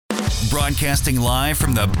Broadcasting live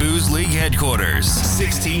from the Booze League headquarters.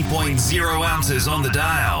 16.0 ounces on the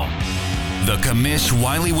dial. The Commish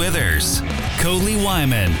Wiley Withers, Coley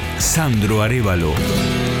Wyman, Sandro Arevalo.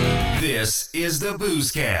 This is the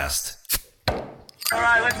Boozecast. All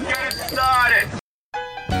right, let's get it started.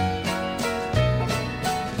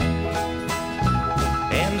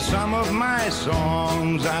 In some of my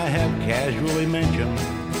songs, I have casually mentioned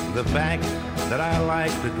the fact that I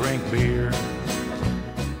like to drink beer.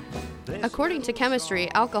 According to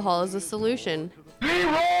chemistry, alcohol is a solution.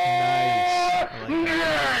 Nice.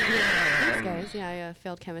 Thanks, guys. Yeah, I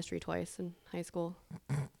failed chemistry twice in high school.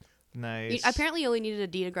 Nice. Apparently, you only needed a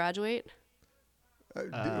D to graduate.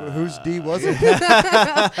 Whose D was it?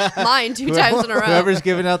 Mine, 2 times in a row. Whoever's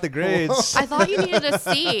giving out the grades. I thought you needed a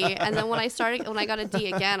C, and then when I got a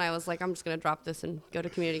D again, I was like, I'm just gonna drop this and go to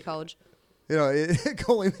community college. You know,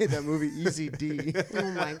 Coley made that movie Easy D.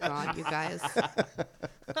 Oh my God, you guys.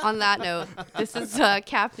 On that note, this is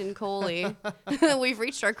Captain Coley. We've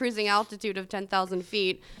reached our cruising altitude of 10,000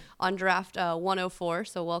 feet on Draught 104,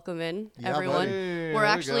 so welcome in, everyone. Hey, We're there we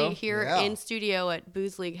actually go. here Yeah. in studio at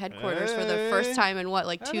Booze League headquarters for the first time in, 2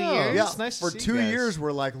 years? Yeah, It's nice to for see 2 you guys. years,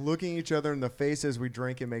 we're like looking each other in the face as we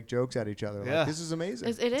drink and make jokes at each other. Yeah. Like, this is amazing.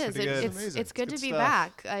 It is. pretty good. It's good Good to be stuff.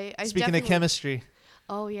 back. I Speaking of definitely- chemistry.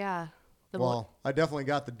 Oh, yeah. Well, I definitely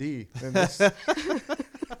got the D in this.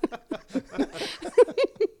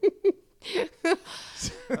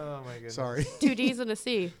 Oh my goodness. Sorry. 2 Ds and a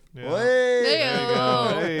C. Yeah. Way.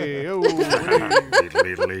 Hey, oh.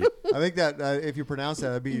 I think that if you pronounce that,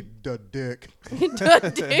 that'd be the dick.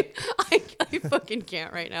 I fucking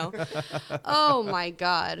can't right now. Oh my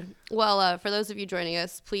God. Well, for those of you joining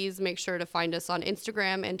us, please make sure to find us on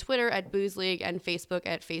Instagram and Twitter at Booze League and Facebook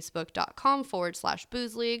at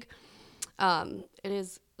facebook.com/Booze League. It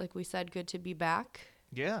is, like we said, good to be back.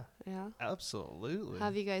 Yeah, Yeah. absolutely. How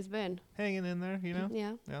have you guys been? Hanging in there, you know?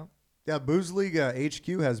 Yeah. Yeah. Yeah, Booze League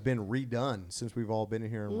HQ has been redone since we've all been in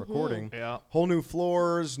here and recording. Yeah. Whole new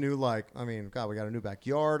floors, new we got a new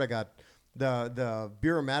backyard. I got the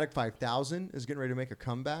Beer-O-Matic 5000 is getting ready to make a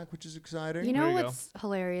comeback, which is exciting. You know you go. what's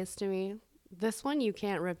hilarious to me? This one you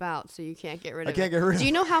can't rip out, so you can't get rid I of can't it. get rid of Do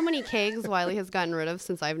you know how many kegs Wiley has gotten rid of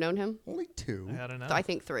since I've known him? Only 2. I don't know. I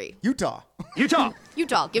think 3. Utah. Utah,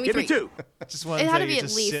 Utah, give me give 3. me 2. Just one It had that to be you're at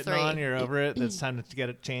just least sitting 3. on, you're over it, it's time to get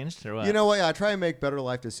it changed, or what? You know what? Yeah, I try and make better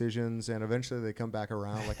life decisions, and eventually they come back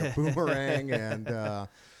around like a boomerang. And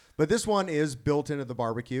but this one is built into the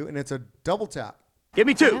barbecue, and it's a double tap. Give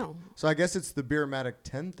me 2. Wow. So I guess it's the Beer-O-Matic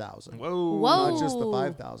 10,000. Whoa. Whoa. Not just the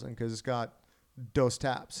 5,000, because it's got dose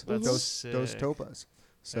taps, That's dose sick. topas.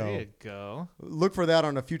 So There you go. look for that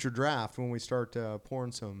on a future draft when we start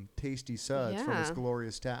pouring some tasty suds from its Yeah.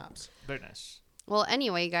 glorious taps. Very nice. Well,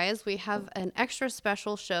 anyway, guys, we have an extra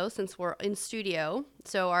special show since we're in studio.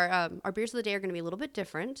 So our beers of the day are going to be a little bit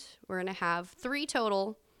different. We're going to have 3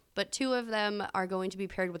 total, but 2 of them are going to be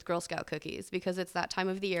paired with Girl Scout cookies because it's that time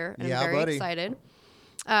of the year, and Yeah, I'm very buddy. excited.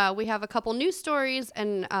 We have a couple news stories,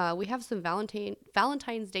 and we have some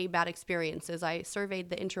Valentine's Day bad experiences. I surveyed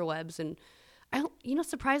the interwebs, and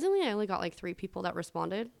surprisingly, I only got like 3 people that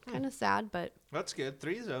responded. Kind of sad, but That's good.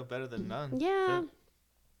 3's better than none. yeah,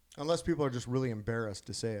 Unless people are just really embarrassed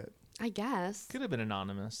to say it. I guess. Could have been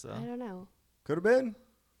anonymous, though. I don't know. Could have been.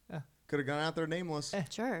 Yeah. Could have gone out there nameless.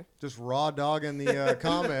 Sure. Just raw dog in the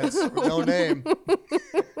comments with no name.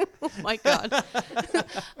 Oh my God. And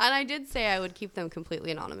I did say I would keep them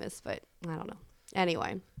completely anonymous, but I don't know.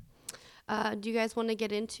 Anyway, do you guys want to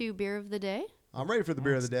get into beer of the day? I'm ready for the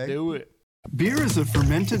beer of the day. Do it. Beer is a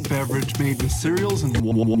fermented beverage made with cereals and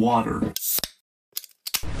water.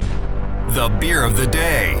 The beer of the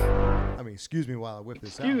day. I mean, excuse me while I whip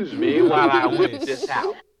this out. Excuse me while I whip this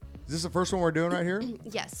out. Is this the first one we're doing right here?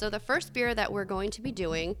 Yes. So the first beer that we're going to be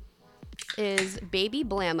doing is Baby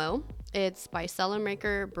Blammo. It's by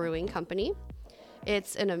Cellarmaker Brewing Company.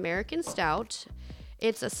 It's an American stout.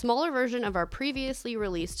 It's a smaller version of our previously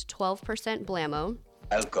released 12% Blammo.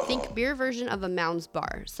 Alcohol. Think beer version of a Mounds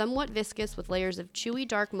bar, somewhat viscous with layers of chewy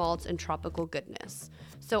dark malts and tropical goodness.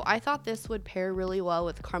 So I thought this would pair really well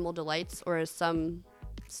with Caramel Delights, or as some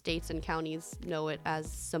states and counties know it as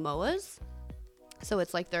Samoas. So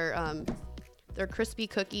it's like their crispy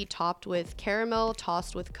cookie topped with caramel,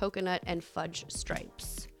 tossed with coconut and fudge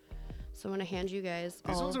stripes. So I'm gonna hand you guys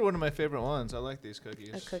These all ones are one of my favorite ones. I like these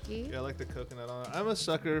cookies. a cookie. Yeah, I like the coconut on it. I'm a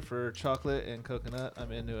sucker for chocolate and coconut.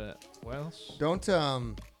 I'm into it. What else?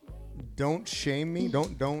 Don't shame me.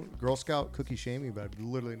 Don't Girl Scout cookie shame me, but I've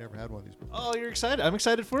literally never had one of these before. Oh, you're excited. I'm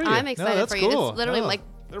excited for you. I'm excited that's for you. Cool. It's literally Oh. like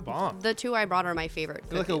They're bomb. The two I brought are my favorite.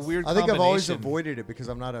 They're like a cookies. weird I think I've always combination. avoided it because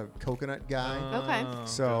I'm not a coconut guy. Okay.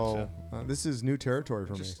 So this is new territory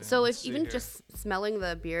for me. Interesting. So Let's if see even here. just smelling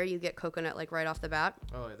the beer, you get coconut like right off the bat.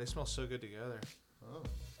 Oh, yeah, they smell so good together. All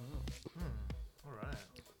right.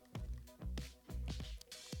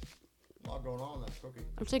 A lot going on in that cookie.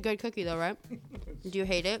 It's a good cookie though, right? Do you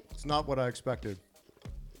hate it? It's not what I expected.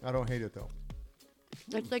 I don't hate it though.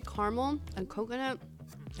 It's like caramel and coconut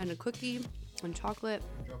and a cookie and chocolate.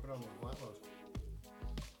 Jumping on the Blamos.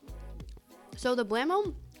 So the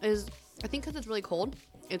Blamo is, I think because it's really cold,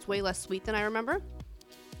 it's way less sweet than I remember.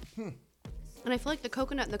 And I feel like the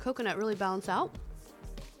coconut and the coconut really balance out.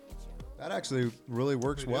 That actually really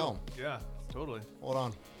works Pretty well. good. Yeah, totally. Hold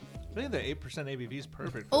on. I think the 8% ABV is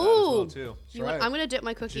perfect for that as Oh, well, too. right. I'm gonna dip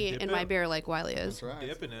my cookie dip in it? my beer like Wiley is. That's right.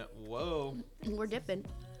 Dipping it. Whoa. We're dipping.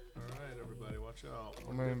 All right, everybody, watch out.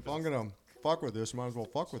 I mean, if I'm gonna fuck with this, might as well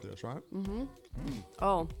fuck with this, right?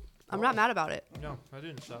 Oh, I'm not mad about it. No, I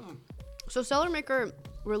didn't suck. So Cellar Maker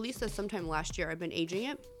released this sometime last year. I've been aging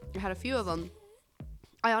it. I had a few of them.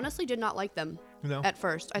 I honestly did not like them No. at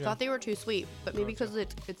first. I thought they were too sweet, but maybe because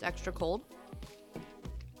it's extra cold.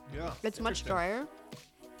 Yeah. It's much interesting. drier.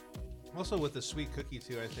 Also, with the sweet cookie,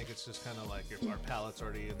 too, I think it's just kind of like our palate's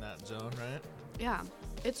already in that zone, right? Yeah,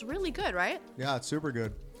 it's really good, right? Yeah, it's super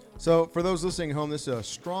good. So for those listening at home, this is a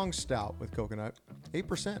strong stout with coconut,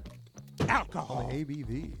 8% alcohol on the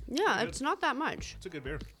ABV. Yeah, it's not that much. It's a good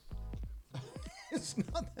beer. It's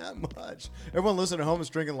not that much. Everyone listening at home is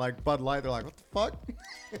drinking like Bud Light. They're like, what the fuck?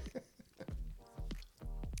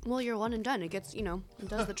 Well, you're one and done. It gets, it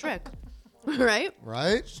does the trick, right?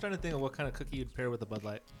 Right? Just trying to think of what kind of cookie you'd pair with a Bud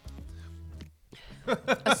Light.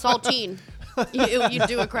 A saltine. you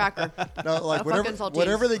do a cracker. No, like A whatever, fucking saltine.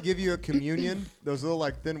 whatever they give you at communion, those little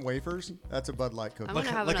like thin wafers, that's a Bud Light cookie. I'm gonna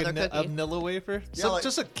have like another a cookie. Nilla wafer? Yeah, So like-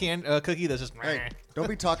 just a cookie that's just... Hey, don't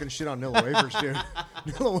be talking shit on Nilla wafers, dude.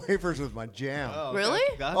 Nilla wafers was my jam. Oh, Really?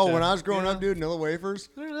 Gotcha. Oh, when I was growing Yeah. up, dude, Nilla wafers,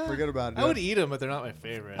 They're not- forget about it. I would dude. eat them, but they're not my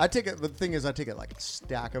favorite. I take it, but the thing is, I take it like a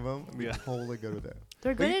stack of them. I'd be Yeah. totally good with it.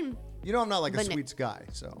 They're But good in. You know, I'm not like a Bana- sweets guy,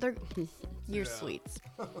 so. They're you're sweets.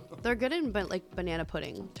 They're good in, but like banana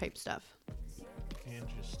pudding type stuff.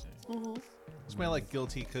 Interesting. Mm-hmm. It's my like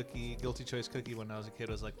guilty choice cookie when I was a kid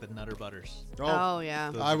was like the Nutter Butters. Oh yeah,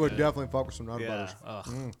 Those I are would good. definitely fuck with some Nutter Yeah. Butters.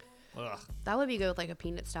 Ugh. Ugh. that would be good with like a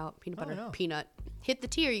peanut stout, peanut butter, yeah. peanut. Hit the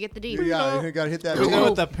T or you get the D. Yeah, you gotta hit that. We go Gotta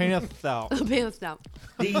with the peanut stout. Peanut stout.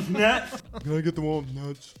 These nuts. get the one with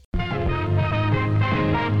nuts.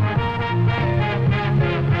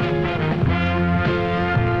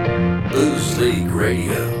 Booze League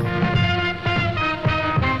Radio.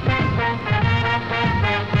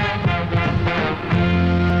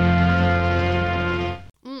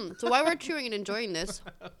 So while we're chewing and enjoying this,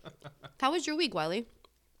 how was your week, Wiley?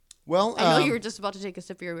 Well, I know you were just about to take a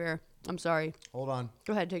sip of your beer. I'm sorry. Hold on.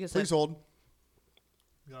 Go ahead, take a sip. Please hold.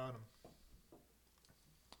 Got 'em.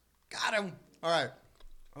 Got him. All right.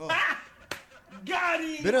 Got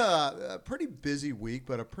him. Been a pretty busy week,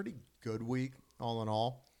 but a pretty good week, all in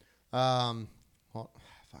all. Well,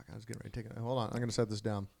 fuck, I was getting ready to take it. Hold on. I'm going to set this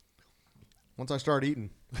down. Once I start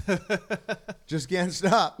eating, just can't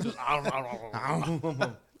stop.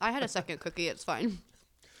 I had a second cookie. It's fine.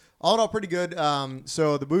 All in all, pretty good.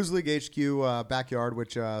 So the Booze League HQ backyard,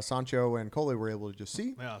 which Sancho and Coley were able to just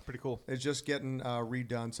see, Yeah, pretty cool. is just getting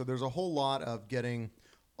redone. So there's a whole lot of getting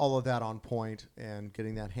all of that on point and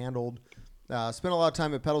getting that handled. Spent a lot of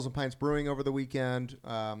time at Pedals and Pints Brewing over the weekend,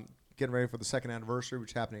 getting ready for the second anniversary,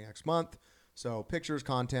 which is happening next month. So pictures,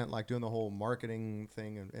 content, like doing the whole marketing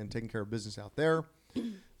thing and taking care of business out there.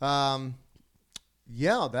 Yeah,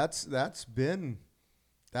 that's been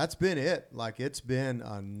it. Like it's been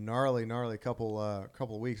a gnarly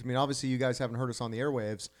couple weeks. I mean, obviously you guys haven't heard us on the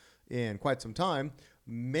airwaves in quite some time,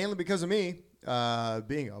 mainly because of me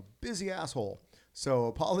being a busy asshole. So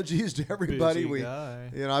apologies to everybody. Busy guy.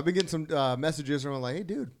 I've been getting some messages from like, hey,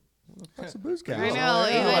 dude, what the fuck's the booze guy? I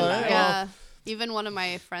know. Even one of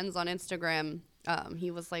my friends on Instagram,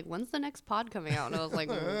 he was like, "When's the next pod coming out?" And I was like,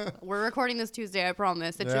 "We're recording this Tuesday. I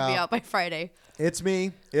promise. It should be Yeah. out by Friday." It's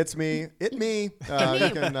me. You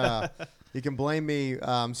can blame me.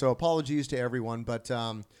 So apologies to everyone, but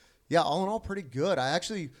yeah, all in all, pretty good.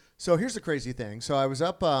 So here's the crazy thing. So I was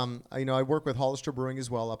up. I work with Hollister Brewing as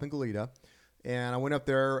well up in Goleta, and I went up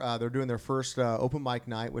there. They're doing their first open mic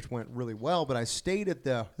night, which went really well. But I stayed at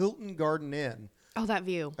the Hilton Garden Inn Oh, that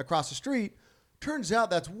view. across the street. Turns out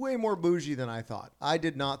that's way more bougie than I thought. I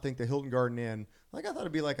did not think the Hilton Garden Inn, like I thought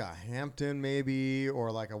it'd be like a Hampton maybe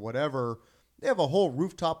or like a whatever. They have a whole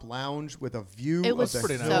rooftop lounge with a view It of was the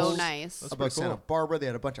pretty so hills nice. That's above pretty Santa cool. Barbara. They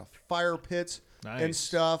had a bunch of fire pits and Nice.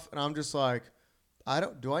 stuff. And I'm just like,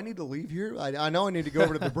 Do I need to leave here? I know I need to go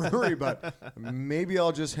over to the brewery, but maybe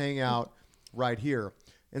I'll just hang out right here.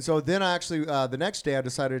 And so then I actually, the next day I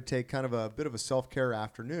decided to take kind of a bit of a self-care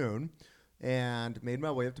afternoon and made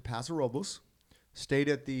my way up to Paso Robles, stayed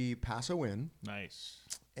at the Paso Inn. Nice.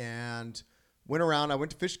 And went around. I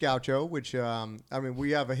went to Fish Gaucho, which,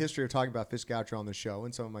 we have a history of talking about Fish Gaucho on the show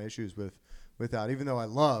and some of my issues with that, even though I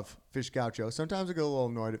love Fish Gaucho. Sometimes I get a little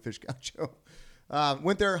annoyed at Fish Gaucho.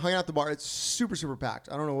 Went there, hung out at the bar. It's super, super packed.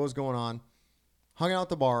 I don't know what was going on. Hung out at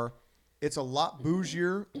the bar. It's a lot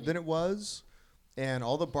bougier than it was. And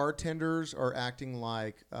all the bartenders are acting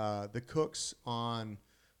like the cooks on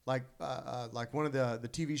like one of the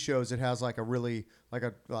TV shows that has like a really like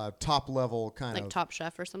a top level kind of Like Top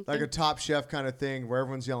Chef or something? like a Top Chef kind of thing where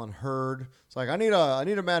everyone's yelling herd. It's like I need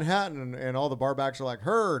a Manhattan and all the barbacks are like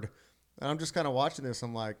herd. And I'm just kind of watching this.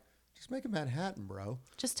 I'm like, just make a Manhattan, bro.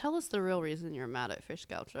 Just tell us the real reason you're mad at Fish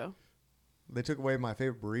Gaucho. They took away my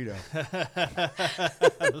favorite burrito.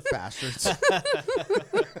 Bastards.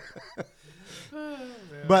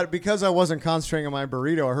 But because I wasn't concentrating on my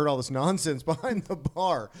burrito, I heard all this nonsense behind the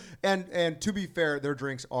bar. And to be fair, their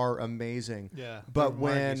drinks are amazing. Yeah. But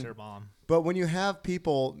margaritas are bomb. But when you have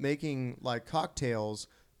people making like cocktails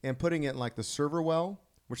and putting it in like the server well,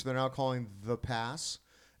 which they're now calling the pass,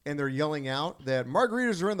 and they're yelling out that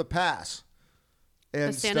margaritas are in the pass.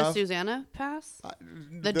 And The Santa stuff. Susana Pass?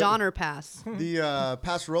 The Donner Pass. The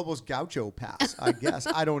Paso Robles Gaucho Pass, I guess.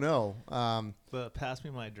 I don't know. But pass me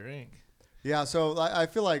my drink. Yeah, so I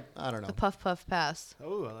feel like, I don't know. The Puff Puff Pass.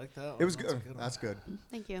 Oh, I like that one. It was That's a good. one. That's good.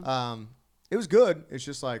 Thank you. It was good. It's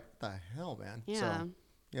just like, the hell, man. Yeah.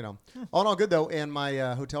 So, all in all good, though. And my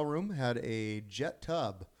hotel room had a jet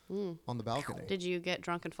tub on the balcony. Did you get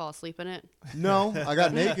drunk and fall asleep in it? No, I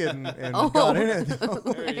got naked and Oh. got in it. though.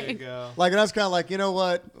 There you go. Like, and I was kind of like, you know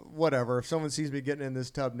what? Whatever. If someone sees me getting in this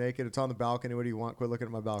tub naked, it's on the balcony. What do you want? Quit looking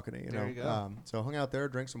at my balcony. There you go. So hung out there,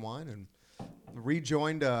 drank some wine, and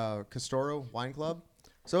rejoined Castoro Wine Club.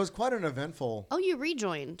 So it was quite an eventful. Oh, you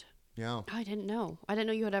rejoined. Yeah. Oh, I didn't know. I didn't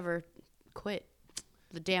know you had ever quit.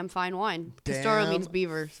 The damn fine wine. Damn Castoro means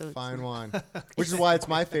beaver. So it's- Fine wine, which is why it's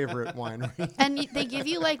my favorite winery. And they give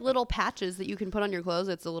you like little patches that you can put on your clothes.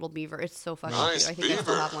 It's a little beaver. It's so fucking cute. I think I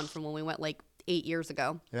still have one from when we went like 8 years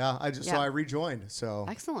ago. Yeah, so Yeah. I rejoined. So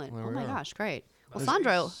Excellent. there Oh we my are. gosh, great. Well,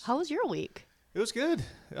 Sandro, how was your week? It was good.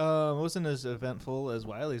 It wasn't as eventful as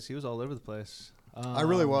Wiley's. He was all over the place. I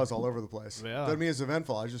really was all over the place. Yeah. Doesn't mean it's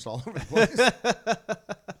eventful. I was just all over the place.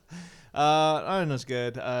 I don't know, it's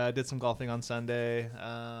good. I did some golfing on Sunday.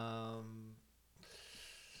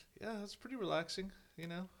 Yeah, it's pretty relaxing,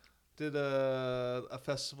 Did a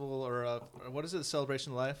festival or what is it,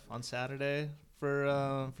 Celebration of Life on Saturday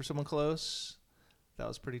for someone close. That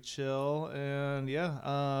was pretty chill. And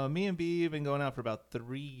yeah, me and B have been going out for about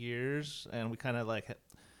 3 years, and we kind of like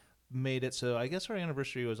made it. So I guess our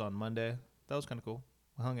anniversary was on Monday. That was kind of cool.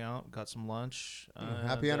 We hung out, got some lunch.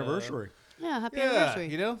 Happy and, anniversary. Yeah, happy Yeah,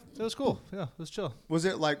 anniversary. it was cool. Yeah, it was chill. Was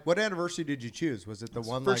it like, what anniversary did you choose? Was it the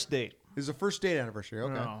one First like date. It was the first date anniversary.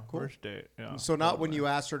 Okay, No, cool. first date. Yeah. So not when you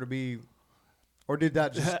asked her to be, or did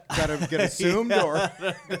that just kind of get assumed? Or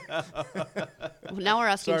Well, now we're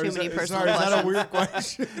asking too many personal sorry, is that a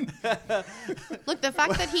questions. weird question? Look, the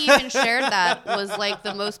fact that he even shared that was like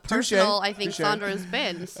the most Touche, personal I think touche. Sandra's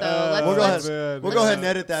been. So We'll go let's ahead. We'll go ahead and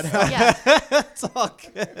edit that out. yeah. It's all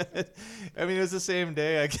good. I mean, it was the same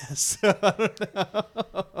day, I guess. That's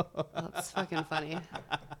fucking funny.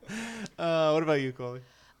 What about you, Coley?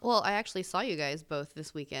 Well, I actually saw you guys both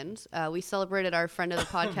this weekend. We celebrated our friend of the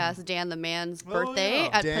podcast, Dan the Man's birthday yeah.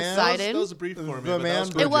 at Dan? Poseidon. That was a brief for me. The but that man was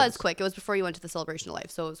It cool. was quick. It was before you went to the Celebration of Life,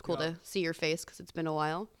 so it was cool to see your face because it's been a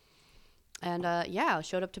while. And yeah, I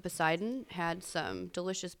showed up to Poseidon, had some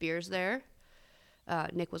delicious beers there.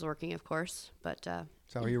 Nick was working, of course, but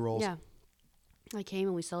That's how he rolls. yeah. I came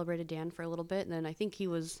and we celebrated Dan for a little bit, and then I think he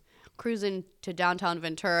was cruising to downtown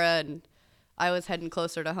Ventura, and I was heading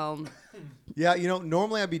closer to home. Yeah,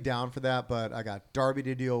 normally I'd be down for that, but I got Darby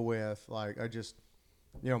to deal with. Like, I just,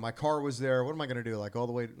 my car was there. What am I going to do? Like, all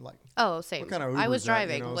the way, like, Oh, same. what kind of I Uber was is that,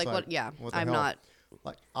 driving. It's Like, what? Yeah, what the I'm hell? not.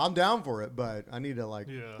 Like, I'm down for it, but I need to, like,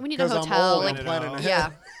 Yeah, We need a 'cause I'm hotel. old, Like, I'm planning ahead.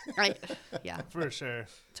 yeah, right. Yeah, for sure.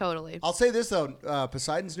 totally. I'll say this, though.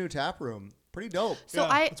 Poseidon's new tap room, pretty dope. So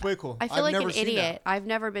Yeah, it's way cool. I feel I've like never an seen idiot. that. I've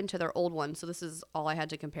never been to their old one, so this is all I had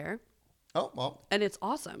to compare. Oh, well, And it's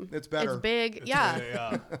awesome. It's better. It's big. It's yeah. big,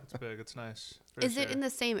 yeah, it's big. It's nice. For Is it sure. in the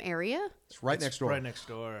same area? it's right next door. Right next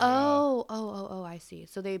door. Oh, I see.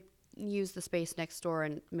 So they used the space next door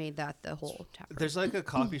and made that the whole tap room. There's like a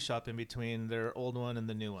coffee shop in between their old one and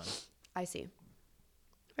the new one. I see.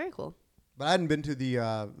 Very cool. But I hadn't been to the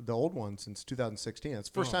old one since 2016. It's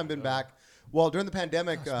the first time I've been God. back. Well, during the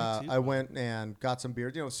pandemic, me too, I went and got some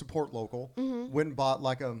beer. Support local. Went and bought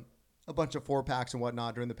like a bunch of 4-packs and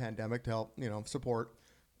whatnot during the pandemic to help support.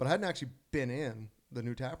 But I hadn't actually been in the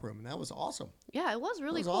new tap room, and that was awesome. Yeah, it was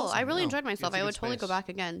really was cool. awesome, I really yeah. enjoyed myself. It's a I good would totally go space. back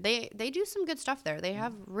again. They do some good stuff there. They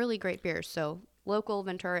have really great beers. So local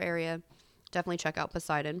Ventura area, definitely check out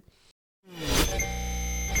Poseidon.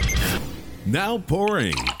 Now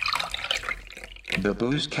pouring. The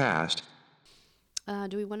Booze Cast.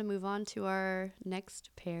 Do we want to move on to our next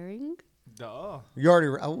pairing? Duh. You already.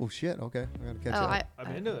 Oh shit. Okay, I gotta catch up.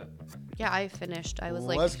 I'm into it. Yeah, I finished. I was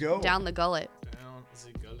Let's go. down the gullet. Down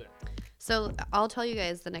the gullet. So I'll tell you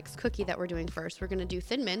guys the next cookie that we're doing first. We're going to do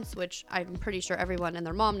Thin Mints, which I'm pretty sure everyone and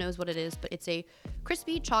their mom knows what it is, but it's a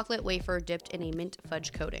crispy chocolate wafer dipped in a mint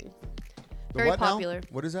fudge coating. The Very what now? popular.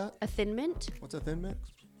 What is that? A Thin Mint? What's a thin mix?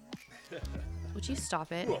 Would you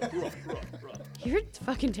stop it? You're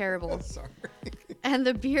fucking terrible. Sorry. And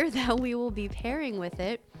the beer that we will be pairing with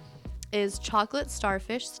it is Chocolate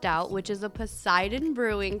Starfish Stout, which is a Poseidon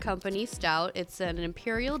Brewing Company stout. It's an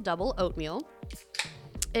Imperial Double Oatmeal.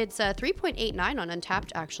 It's 3.89 on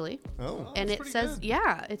Untapped, actually. Oh. And it pretty says, good.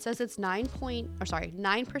 it says it's 9%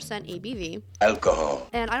 ABV. Alcohol.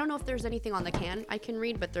 And I don't know if there's anything on the can I can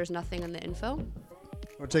read, but there's nothing in the info.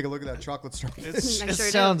 We'll take a look at that chocolate straw. I It sure do.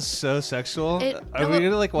 sounds so sexual. It- Are we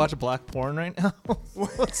gonna like watch black porn right now?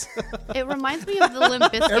 It reminds me of the Limp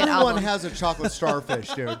Bizkit Everyone album. has a chocolate starfish,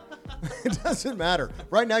 dude. It doesn't matter.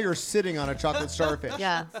 Right now, you're sitting on a chocolate starfish.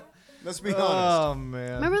 Yeah. Let's be honest. Oh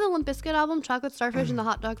man. Remember the Limp Bizkit album, Chocolate Starfish and the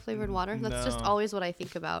hot dog flavored water? That's just No. always what I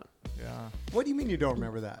think about. Yeah. What do you mean you don't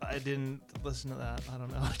remember that? I didn't listen to that. I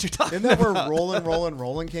don't know what you're talking Isn't that about. where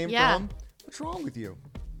Rollin' came Yeah. from? What's wrong with you?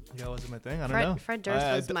 Yeah, wasn't my thing. I don't Fred- know. Fred Durst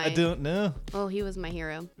was I my- don't know. Oh, he was my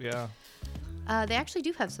hero. Yeah. They actually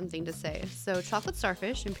do have something to say. So, Chocolate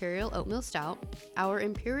Starfish Imperial Oatmeal Stout. Our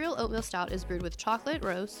Imperial Oatmeal Stout is brewed with chocolate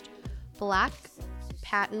roast, black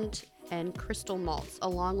patent, and crystal malts,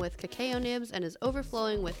 along with cacao nibs, and is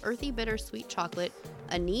overflowing with earthy bittersweet chocolate,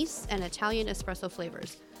 anise, and Italian espresso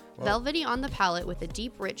flavors. Velvety on the palate with a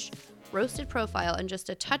deep, rich, roasted profile and just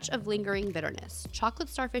a touch of lingering bitterness. Chocolate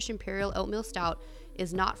Starfish Imperial Oatmeal Stout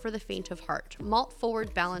is not for the faint of heart. Malt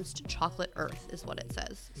forward balanced chocolate earth is what it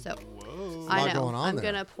says. So I lot know. going on I'm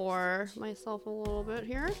there. gonna pour myself a little bit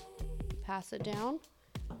here. Pass it down.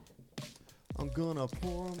 I'm gonna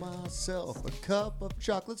pour myself a cup of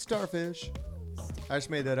chocolate starfish. I just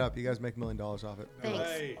made that up. You guys make $1 million off it. Thanks.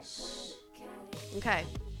 Nice. Okay.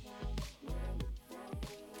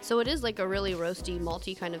 So it is like a really roasty,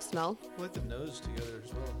 malty kind of smell. Put the nose together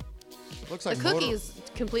as well. Looks The like cookies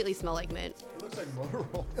completely smell like mint. It looks like motor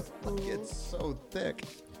oil. Like it's so thick.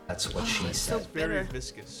 That's what she It's so It's very bitter.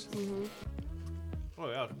 viscous. Oh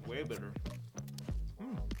yeah, it's way bitter.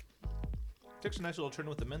 Takes a nice little turn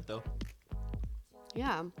with the mint though.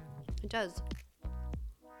 Yeah, it does.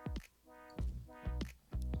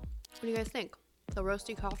 What do you guys think? The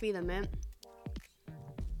roasty coffee, the mint.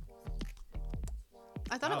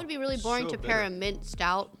 I thought it Wow, would be really boring so to pair bitter. a mint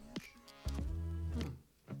stout.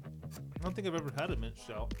 I don't think I've ever had a mint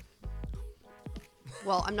stout.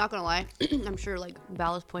 Well, I'm not gonna lie. I'm sure like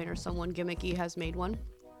Ballast Point or someone gimmicky has made one.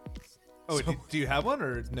 Oh, do you have one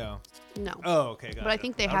or no? No. Oh, okay, got But I it.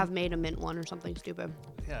 think they have made a mint one or something stupid.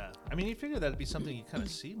 Yeah, I mean, you figure that'd be something you kind of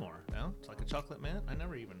see more, no? It's like a chocolate mint. I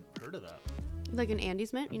never even heard of that. Like an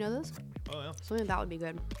Andes mint, you know those? Oh yeah. Something that would be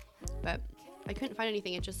good. But I couldn't find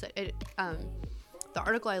anything. It just said the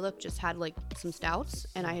article I looked just had like some stouts,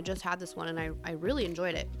 and I had just had this one, and I really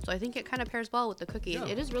enjoyed it. So I think it kind of pairs well with the cookie. Yeah.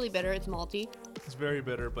 It is really bitter. It's malty. It's very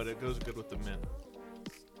bitter, but it goes good with the mint.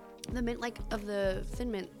 The mint, like of the Thin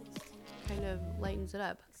Mint, kind of lightens it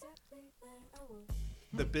up.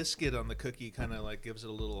 The biscuit on the cookie kind of like gives it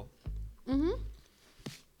a little.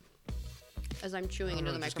 As I'm chewing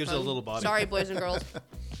into the Just microphone. gives it a little body. Sorry, boys and girls.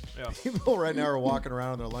 Yeah. People right now are walking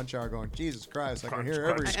around in their lunch hour going, Jesus Christ, I can hear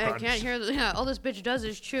every. I can't hear. Yeah, all this bitch does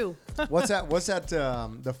is chew. What's that?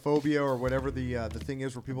 The phobia or whatever the thing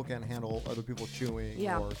is where people can't handle other people chewing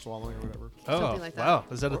Yeah. or swallowing or whatever. Oh, Something like that. wow.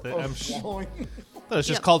 Is that a thing? Or I'm swallowing. thought it's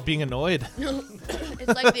just Yep. called being annoyed. It's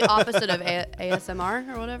like the opposite of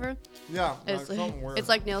ASMR or whatever. Yeah, It's, something weird. it's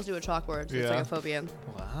like nails to a chalkboard. So It's Yeah. like a phobia.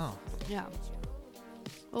 Wow. Yeah.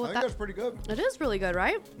 I Well, with think that's that, pretty good. it is really good,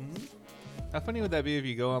 right? How funny would that be if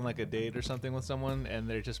you go on like a date or something with someone and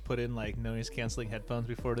they just put in like noise canceling headphones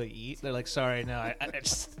before they eat? They're like, sorry, no, I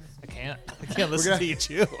can't listen to you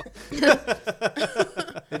chew.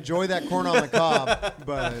 Enjoy that corn on the cob,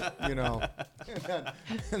 but you know,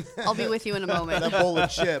 I'll be with you in a moment. that bowl of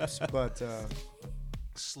chips. But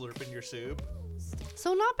Slurping your soup.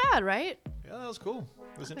 So not bad, right? Yeah, that was cool.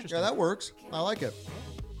 It was interesting. Yeah, that works. I like it.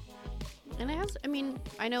 And it has, I mean,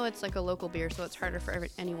 I know it's like a local beer, so it's harder for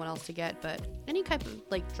anyone else to get, but any type of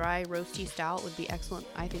like dry, roasty stout would be excellent,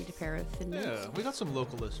 I think, to pair with Thin Mints. Yeah, we got some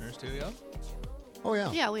local listeners too, yeah? Oh,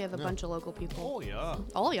 yeah. Yeah, we have a bunch of local people. Oh, yeah.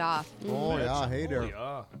 Oh, yeah. Oh, yeah. Hey there. Oh,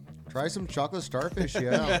 yeah. Try some chocolate starfish,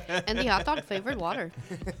 yeah. And the hot dog flavored water.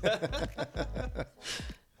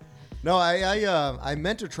 No, I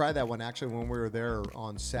meant to try that one actually when we were there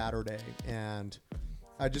on Saturday, and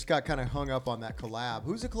I just got kind of hung up on that collab.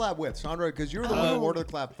 Who's the collab with, Sandra? Because you were the one who ordered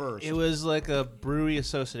the collab first. It was like a brewing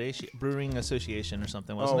association or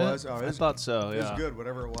something, wasn't it? I thought so. Yeah, it was good,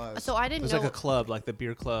 whatever it was. So I didn't It was know. like a club, like the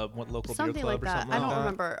beer club, what local Something beer club like or that. something I like don't that.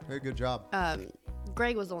 remember. Hey, good job.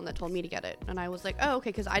 Greg was the one that told me to get it, and I was like, oh,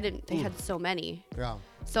 okay, because they had so many. Yeah.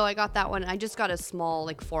 So I got that one. I just got a small,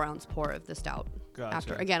 like 4-ounce pour of the stout. Gotcha.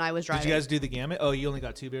 After again, I was driving. Did you guys do the gamut? Oh, you only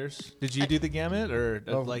got 2 beers. Did you do the gamut, or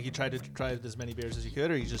like you tried to try as many beers as you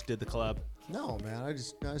could, or you just did the collab? No, man. I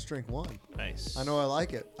just drank one. Nice. I know I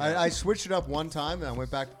like it. I switched it up one time and I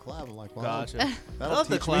went back to collab. I'm like, wow. Gotcha. I thought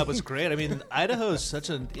the collab was great. I mean, Idaho is such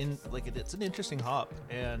it's an interesting hop,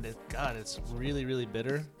 and it's really really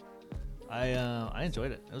bitter. I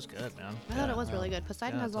enjoyed it. It was good, man. I thought it was really good.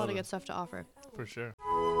 Poseidon has a lot of totally. good stuff to offer. For sure.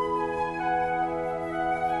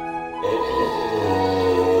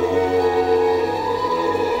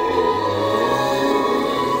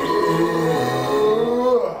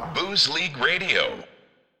 Booze League Radio.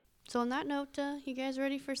 So on that note, you guys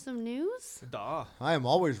ready for some news? Duh. I am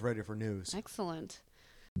always ready for news. Excellent.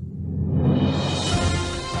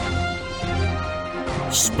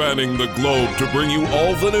 Spanning the globe to bring you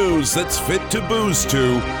all the news that's fit to booze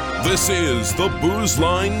to, this is the Booze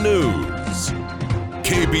Line News.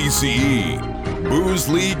 KBCE, Booze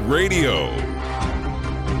League Radio.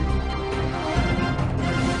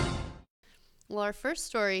 Well, our first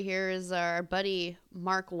story here is our buddy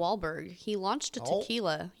Mark Wahlberg. He launched a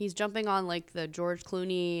tequila. He's jumping on like the George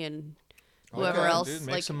Clooney and whoever else. Dude,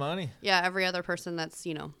 make some money. Yeah, every other person that's,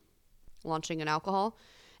 launching an alcohol.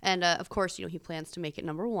 And of course, he plans to make it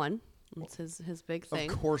number 1. That's his big thing.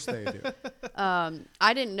 Of course they do.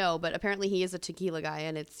 I didn't know, but apparently he is a tequila guy,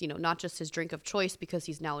 and it's, not just his drink of choice because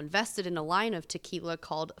he's now invested in a line of tequila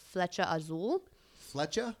called Flecha Azul.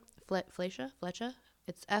 Flecha? Flecha?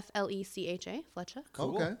 It's Flecha, Flecha.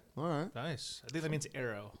 Cool. Okay, all right. Nice. I think that means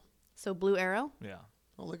arrow. So Blue Arrow? Yeah.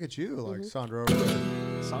 Oh, look at you, like Sandra.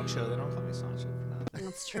 Sancho. They don't call me Sancho for that.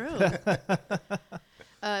 That's true.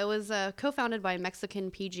 It was co-founded by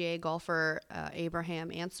Mexican PGA golfer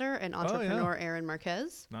Abraham Answer and entrepreneur Aaron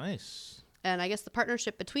Marquez. Nice. And I guess the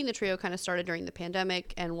partnership between the trio kind of started during the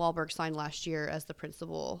pandemic, and Wahlberg signed last year as the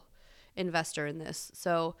principal investor in this.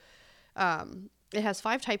 So it has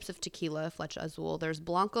 5 types of tequila, Flecha Azul. There's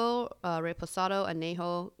Blanco, Reposado,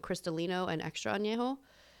 Añejo, Cristalino, and Extra Añejo.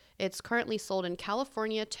 It's currently sold in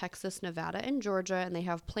California, Texas, Nevada, and Georgia, and they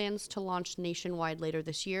have plans to launch nationwide later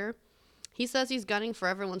this year. He says he's gunning for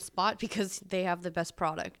everyone's spot because they have the best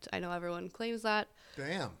product. I know everyone claims that.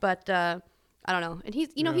 Damn. But I don't know. And he's,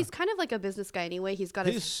 he's kind of like a business guy anyway. He's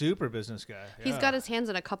super business guy. Yeah. He's got his hands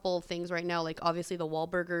in a couple of things right now, like obviously the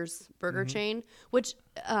Wahlburgers burger chain, which,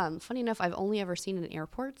 funny enough, I've only ever seen in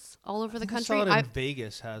airports all over the country. I saw it in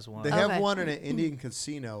Vegas has one. They have one in an Indian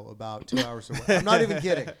casino about 2 hours away. I'm not even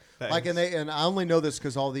kidding. Like, and I only know this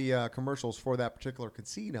because all the commercials for that particular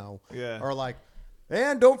casino are like,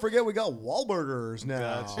 and don't forget, we got Wahlburgers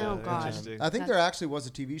now. Gotcha. Oh, God. I think there actually was a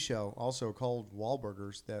TV show also called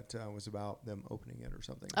Wahlburgers that was about them opening it or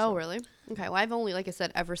something. Oh, really? Okay. Well, I've only, like I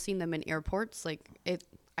said, ever seen them in airports. Like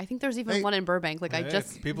I think there's even one in Burbank. Like I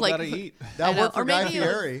just people gotta eat. That worked for or Guy maybe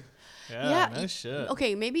Fieri. Yeah, no shit.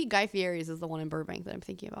 Okay, maybe Guy Fieri's is the one in Burbank that I'm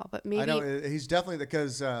thinking about, but maybe I know he's definitely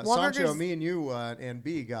because Sancho, me and you and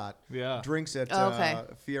B got drinks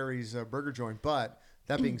at Fieri's burger joint. But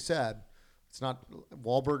that being said, it's not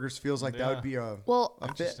Wahlburgers. Feels like that would be a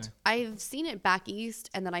fit. I've seen it back east,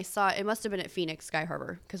 and then I saw it must have been at Phoenix Sky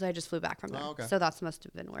Harbor because I just flew back from there. Okay. So that must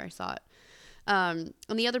have been where I saw it. And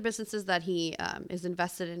the other businesses that he is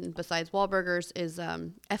invested in besides Wahlburgers is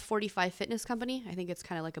F45 Fitness Company. I think it's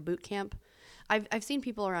kind of like a boot camp. I've seen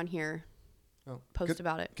people around here post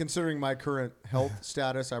about it. Considering my current health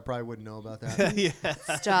status, I probably wouldn't know about that.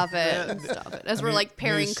 Stop it. As we're like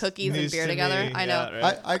pairing cookies and beer together. I know.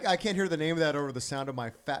 Right. I can't hear the name of that over the sound of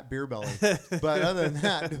my fat beer belly. But other than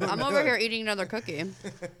that, I'm over here eating another cookie.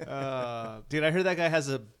 Dude, I heard that guy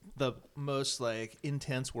has the most like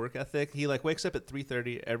intense work ethic. He like wakes up at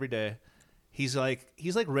 3:30 every day. He's like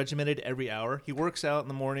regimented every hour. He works out in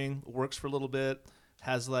the morning, works for a little bit,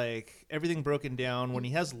 has like everything broken down. When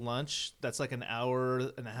he has lunch, that's like an hour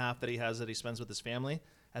and a half that he spends with his family,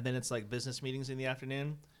 and then it's like business meetings in the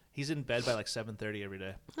afternoon. He's in bed by like 7:30 every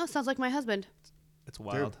day. Oh, sounds like my husband. It's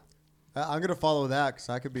wild. Dude, I'm gonna follow that because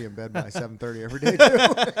I could be in bed by 7:30 every day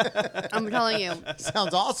too. I'm telling you.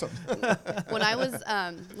 Sounds awesome. When I was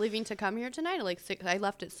leaving to come here tonight, I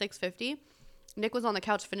left at 6:50. Nick was on the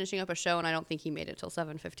couch finishing up a show, and I don't think he made it till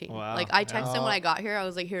 7:15. Wow. Like I texted him when I got here. I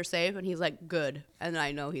was like, "Here, safe," and he's like, "Good." And then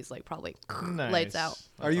I know he's like probably lights out.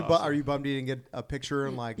 Are you bummed you didn't get a picture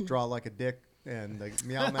and like draw like a dick and like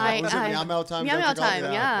meow meow? Was it meow meow time? Meow meow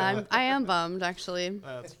time. Yeah, I am bummed actually.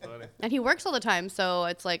 That's funny. And he works all the time, so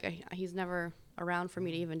it's like he's never around for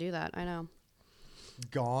me to even do that. I know.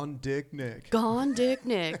 Gone Dick Nick. Gone Dick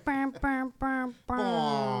Nick. Bam, bam, bam,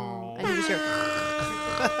 bam. And you just hear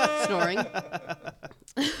snoring.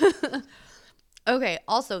 Okay,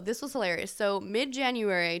 also, this was hilarious. So,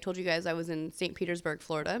 mid-January, I told you guys I was in St. Petersburg,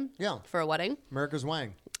 Florida for a wedding. America's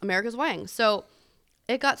Wang. So,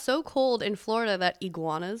 it got so cold in Florida that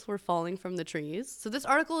iguanas were falling from the trees. So, this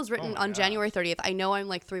article is written on January 30th. I know I'm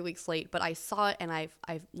like 3 weeks late, but I saw it and I've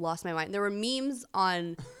lost my mind. There were memes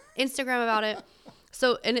on Instagram about it.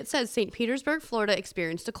 So, and it says St. Petersburg, Florida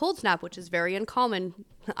experienced a cold snap, which is very uncommon,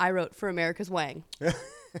 I wrote, for America's Wang.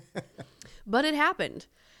 But it happened.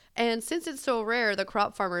 And since it's so rare, the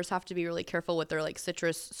crop farmers have to be really careful with their like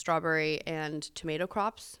citrus, strawberry, and tomato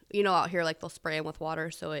crops. You know, out here, like they'll spray them with water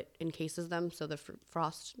so it encases them so the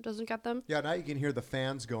frost doesn't get them. Yeah, now you can hear the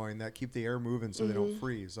fans going that keep the air moving so they don't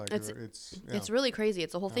freeze. Like it's really crazy.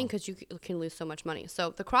 It's a whole thing because you can lose so much money.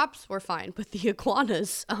 So the crops were fine, but the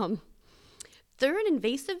iguanas, they're an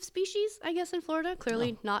invasive species, I guess, in Florida.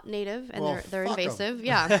 Clearly not native, and they're invasive.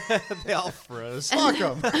 Yeah. They all froze. Fuck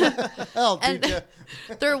them. Hell, teacher.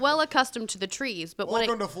 They're well accustomed to the trees, but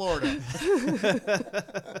welcome to Florida.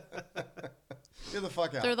 Get the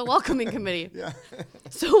fuck out. They're the welcoming committee. Yeah.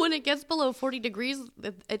 So when it gets below 40 degrees,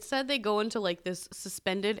 it said they go into like this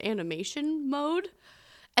suspended animation mode,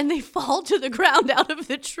 and they fall to the ground out of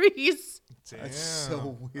the trees. Damn. That's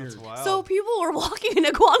so weird. That's wild. So people were walking and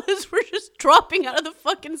iguanas were just dropping out of the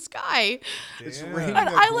fucking sky. It's raining And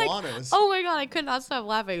iguanas. oh my God, I could not stop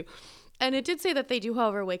laughing. And it did say that they do,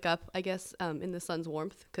 however, wake up, I guess, in the sun's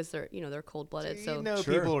warmth because they're cold-blooded. So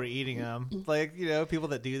people are eating them. Like, people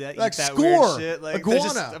that do that, like eat that score, weird shit. Like, iguana.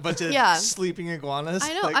 just a bunch of sleeping iguanas.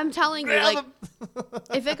 I know. Like, I'm telling you, like,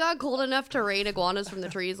 if it got cold enough to rain iguanas from the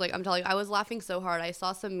trees, like, I'm telling you, I was laughing so hard. I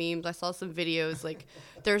saw some memes. I saw some videos. Like,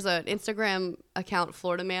 there's an Instagram account,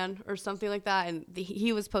 Florida Man or something like that, and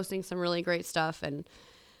he was posting some really great stuff. And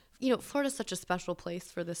Florida's such a special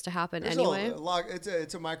place for this to happen. There's anyway.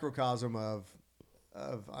 It's a microcosm of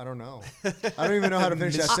I don't know. I don't even know how to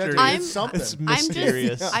finish that sentence. I'm- It's something. It's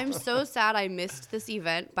mysterious. I'm so sad I missed this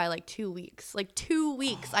event by like 2 weeks. Like 2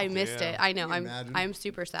 weeks I missed it. I know. Can you imagine? I'm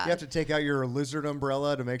super sad. You have to take out your lizard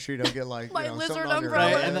umbrella to make sure you don't get like My something lizard on your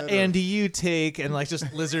umbrella. Right, head and do you take and like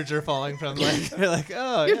just lizards are falling from like you're like,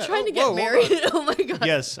 oh, You're yeah, trying to oh, get whoa, married. whoa. Oh my God.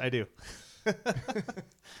 Yes, I do.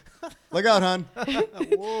 Look out, hon.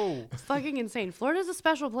 Whoa. It's fucking insane. Florida's a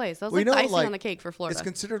special place. That was Well, like you the know, icing like, on the cake for Florida. It's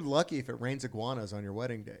considered lucky if it rains iguanas on your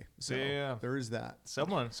wedding day. So Yeah. there is that.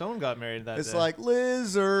 Someone got married that It's day. like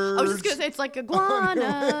lizards. I was just gonna say it's like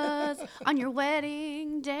iguanas on your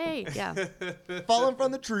wedding day. Yeah. falling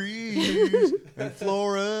from the trees in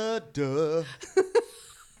Florida.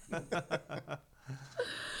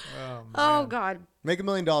 Oh God. Make $1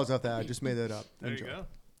 million off that. I just made that up. there Enjoy. you go.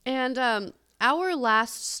 And our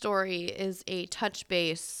last story is a touch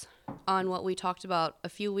base on what we talked about a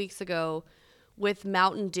few weeks ago with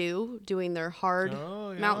Mountain Dew doing their hard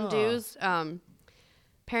Mountain Dews.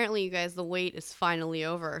 Apparently, you guys, the wait is finally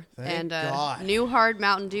over. Thank and God. new hard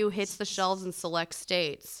Mountain Dew hits the shelves in select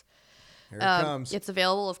states. Here it comes. It's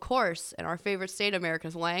available, of course, in our favorite state,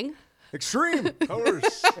 America's Wang, Extreme. Of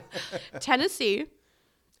course. Tennessee,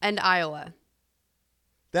 and Iowa.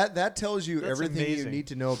 That tells you That's everything you amazing. need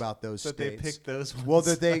to know about those That states. they picked those ones. Well,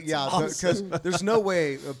 that they, That's yeah, awesome. because there's no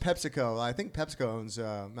way PepsiCo. I think PepsiCo owns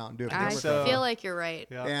Mountain Dew. if I I'm so. correct. feel like you're right.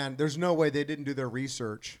 Yeah. And there's no way they didn't do their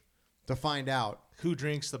research to find out Who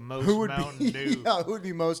drinks the most who would Mountain be Dew? yeah, who would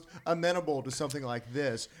be most amenable to something like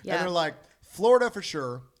this. Yeah. And they're like, Florida for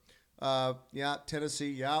sure. Yeah, Tennessee.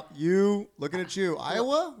 Yeah, you looking at you.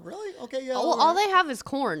 Iowa, really? Okay, yeah. Well, all they have is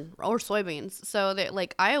corn or soybeans, so they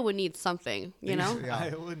like Iowa needs something, you know. Yeah.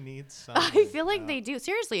 Iowa needs something. I feel like they do.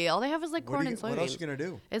 Seriously, all they have is like corn and What else soybeans. you gonna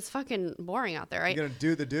do? It's fucking boring out there. You gonna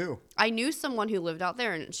do the do? I knew someone who lived out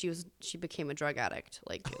there, and she became a drug addict.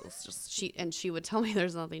 Like it was just she would tell me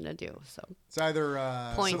there's nothing to do. So It's either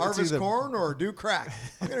Point. harvest It's either- corn or do crack.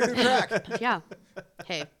 I'm gonna do crack. yeah,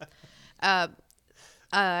 hey,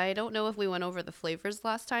 I don't know if we went over the flavors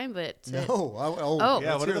last time, but No. Yeah,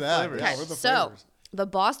 Let's what are hear the that. flavors? Yeah, Okay, what are the so flavors? the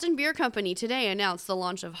Boston Beer Company today announced the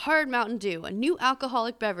launch of Hard Mountain Dew, a new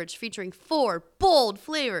alcoholic beverage featuring 4 bold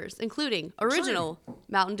flavors, including original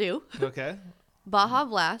Mountain Dew, Okay. Baja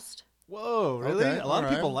Blast, Whoa, really? Okay, A lot of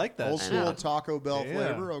all people right. like that. Old shit. school Taco Bell Yeah.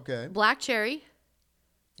 flavor. Okay. Black Cherry.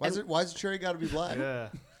 Why's the cherry got to be black? Yeah.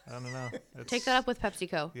 I don't know. Take that up with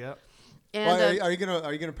PepsiCo. Yep. And Are you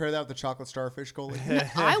gonna pair that with the chocolate starfish, Coley?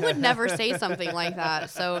 I would never say something like that.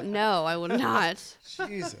 So no, I would not.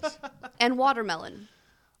 Jesus. And watermelon.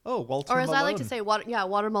 Oh, Walter Or as I like to Malone. say,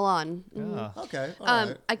 watermelon. Yeah. Okay. All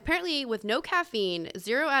right. Apparently, with no caffeine,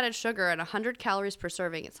 0 added sugar, and 100 calories per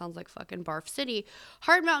serving, it sounds like fucking Barf City.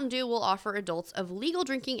 Hard Mountain Dew will offer adults of legal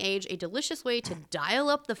drinking age a delicious way to dial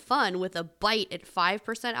up the fun with a bite at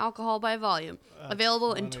 5% alcohol by volume.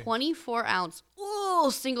 Available in 24-ounce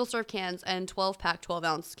single serve cans and 12-pack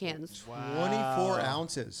 12-ounce cans. 24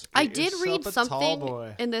 ounces. I Get did yourself read a tall something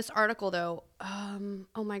boy. in this article, though.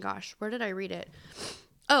 Oh my gosh, where did I read it?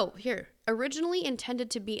 Oh, here. Originally intended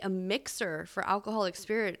to be a mixer for alcoholic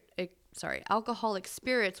spirits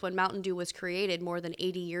when Mountain Dew was created more than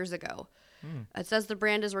 80 years ago. It says the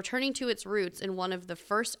brand is returning to its roots in one of the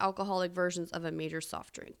first alcoholic versions of a major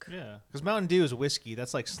soft drink. Yeah. Because Mountain Dew is whiskey.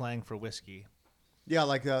 That's like slang for whiskey. Yeah,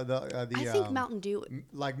 like the I think Mountain Dew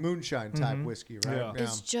like moonshine type whiskey, right? Yeah.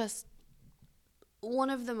 is just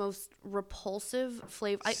one of the most repulsive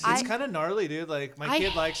flavors. It's kind of gnarly, dude. Like, my I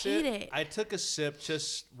kid likes hate it. it. I took a sip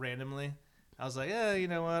just randomly. I was like, yeah, you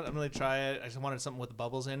know what? I'm going to try it. I just wanted something with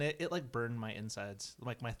bubbles in it. It, like, burned my insides.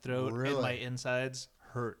 Like, my throat and my insides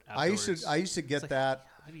hurt afterwards. I used to get that.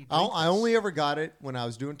 how do you drink I only ever got it when I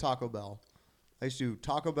was doing Taco Bell. I used to do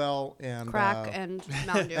Taco Bell and crack and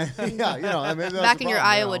Mountain Dew. yeah, I mean, that's Back the in your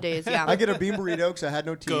problem, Iowa days, yeah. I get a bean burrito because I had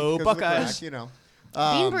no teeth. Go 'cause of the Buckeyes. crack,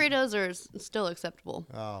 Bean burritos are still acceptable.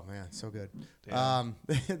 Oh man, so good.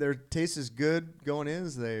 Their taste is good going in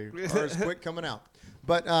as they are as quick coming out.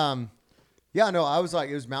 But yeah, no, I was like,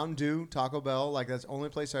 it was Mountain Dew, Taco Bell. Like that's the only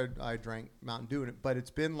place I drank Mountain Dew. But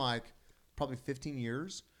it's been like probably 15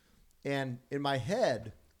 years, and in my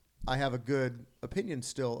head, I have a good opinion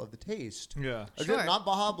still of the taste. Yeah. Sure. Not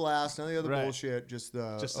Baja Blast, none of the other Right. bullshit, just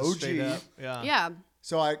the Just a OG. straight up. Yeah. Yeah.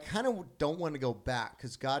 So I kind of don't want to go back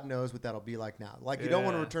because God knows what that'll be like now. Like you don't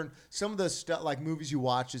want to Yeah. return some of the stuff like movies you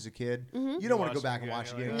watched as a kid. You don't want to go Watch back them and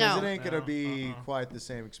watch again, again you're because like, it ain't No. gonna be quite the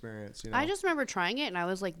same experience. I just remember trying it and I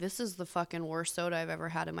was like, this is the fucking worst soda I've ever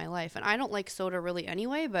had in my life. And I don't like soda really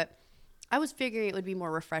anyway, but I was figuring it would be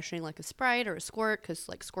more refreshing like a Sprite or a Squirt because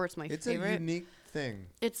like Squirt's my it's favorite. a unique thing.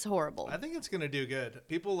 It's horrible. I think it's going to do good.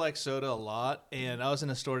 People like soda a lot. And I was in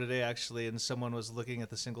a store today, actually, and someone was looking at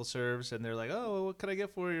the single serves, and they're like, oh, what can I get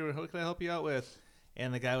for you? What can I help you out with?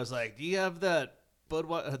 And the guy was like, do you have that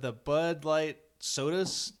the Bud Light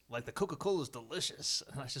sodas? Like, the Coca-Cola is delicious.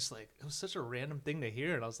 And I was just like, it was such a random thing to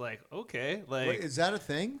hear. And I was like, okay. Like, Wait, is that a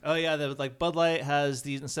thing? oh, yeah. Like, Bud Light has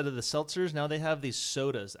these, instead of the seltzers, now they have these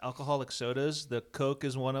sodas, alcoholic sodas. The Coke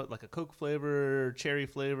is one of, like, a Coke flavor, cherry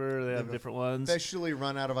flavor. They have different ones. Officially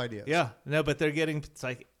run out of ideas. Yeah, no, but they're getting, it's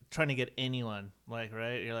like trying to get anyone, like,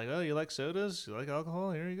 right? You're like, oh, you like sodas? You like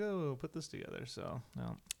alcohol? Here you go. Put this together. So,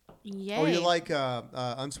 no. Yay. Oh, you like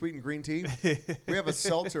unsweetened green tea? We have a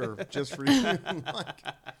seltzer just for you. Like,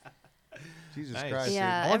 Jesus Nice. Christ.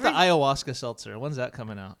 Yeah. I want the ayahuasca seltzer. When's that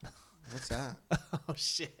coming out? Dude. What's that? Oh,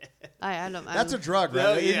 shit. I don't. That's a drug, right?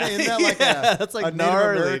 Oh, yeah. Isn't that like Yeah, a, that's like a Native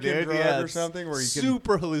gnarly, American dude. drug Yeah, or it's something where you can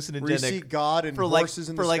super hallucinogenic. where you see God and for like, horses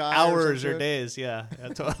in for the like sky hours some or shit? days. Yeah,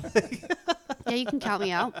 totally. Yeah, you can count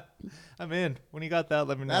me out. I'm in. When you got that,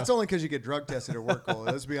 let me know. That's only because you get drug tested at work,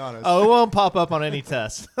 Coley. Let's be honest. Oh, it won't pop up on any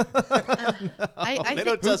test. I They think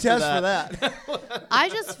don't Who test tests for for that. that? I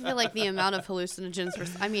just feel like the amount of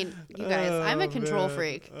hallucinogens. I mean, you guys, I'm a control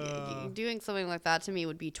freak. Doing something like that to me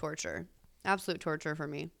would be torture. Absolute torture for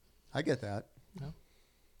me. I get that.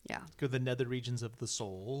 Yeah. Go to the nether regions of the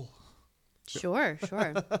soul. Sure.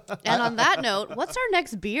 And on that note, what's our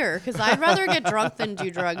next beer? Because I'd rather get drunk than do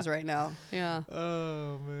drugs right now. Yeah.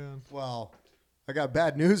 Oh, man. Well, I got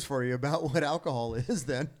bad news for you about what alcohol is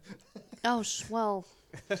then. Oh, well,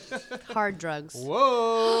 hard drugs.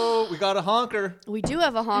 Whoa, we got a honker. We do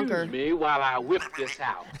have a honker. Excuse me while I whip this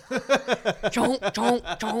out. Chonk,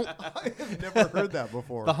 chonk, chonk. I have never heard that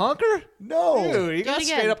before. The honker? No. Dude, you Do got it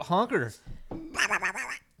straight again. up honker.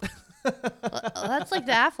 That's like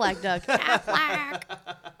the Aflac duck. Aflac.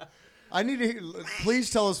 I need to please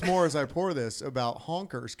tell us more as I pour this about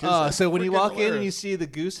honkers. So when you walk in and you hilarious. see the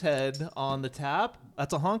goose head on the tap,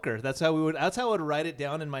 that's a honker. That's how I would write it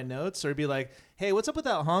down in my notes, or be like, "Hey, what's up with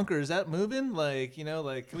that honker? Is that moving? Like,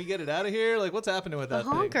 can we get it out of here? Like, what's happening with that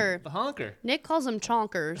honker. thing?" The honker. Nick calls them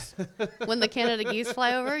chonkers. When the Canada geese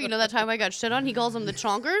fly over, that time I got shit on, he calls them the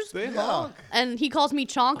chonkers. They honk. And he calls me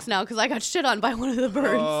chonks now because I got shit on by one of the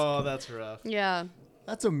birds. Oh, that's rough. Yeah.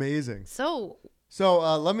 That's amazing. So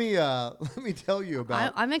let me tell you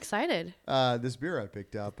about I'm excited. this beer I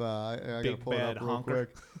picked up. I gotta Big pull it bad up real honker.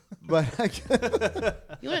 quick. But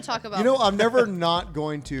You want to talk about I'm never not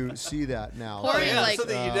going to see that now. Pouring Yeah, like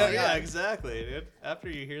something you don't. Yeah, exactly, dude. After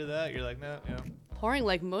you hear that, you're like, no, pouring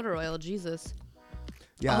like motor oil, Jesus.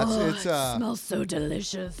 Yeah, it's Smells so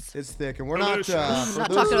delicious. it's thick, and we're not. For Not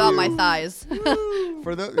those talking of about you- my thighs.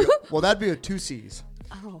 For well, that'd be a 2 C's.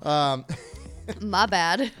 Oh. My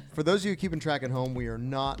bad. For those of you keeping track at home, we are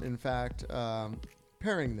not, in fact,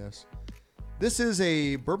 pairing this. This is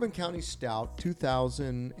a Bourbon County Stout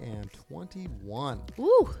 2021.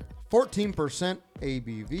 Ooh. 14%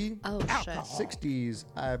 ABV. Oh, shit. 60s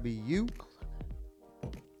IBU.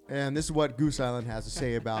 And this is what Goose Island has to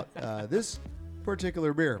say about this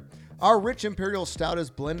particular beer. Our rich Imperial Stout is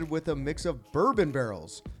blended with a mix of bourbon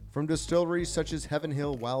barrels from distilleries such as Heaven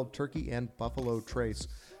Hill, Wild Turkey, and Buffalo Trace.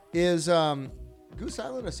 Is Goose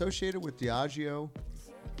Island associated with Diageo?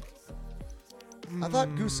 I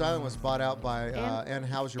thought Goose Island was bought out by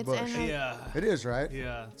Anheuser-Busch. Anheuser- yeah, It is, right?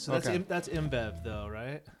 yeah. So Okay. that's InBev though,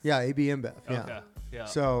 right? Yeah, AB InBev. Yeah. Okay, yeah.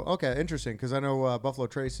 So, okay, interesting, because I know Buffalo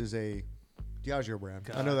Trace is a Diageo brand.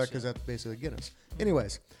 I know that Gotcha. because that's basically Guinness.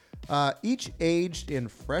 Anyways, each aged in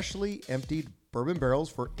freshly emptied bourbon barrels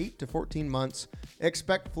for 8 to 14 months.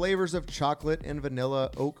 Expect flavors of chocolate and vanilla,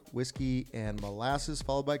 oak, whiskey, and molasses,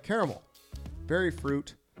 followed by caramel, berry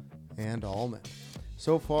fruit, and almond.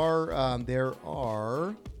 So far, there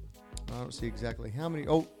are, I don't see exactly how many,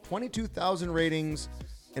 22,000 ratings,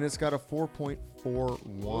 and it's got a 4.41.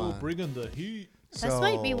 Oh, bringing the heat. This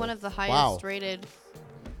might be one of the highest wow. rated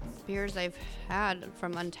beers I've had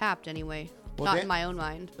from Untapped anyway. Well, Not they- in my own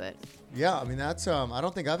mind, but Yeah, I mean, that's, I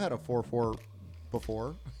don't think I've had a 4.4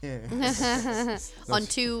 before. on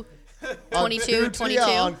 2, On 22, 22.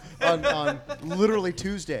 Yeah, on literally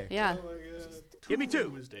Tuesday. Yeah. Give me two.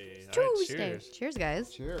 Tuesday. All right, Tuesday. cheers. Cheers,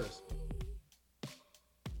 guys. Cheers.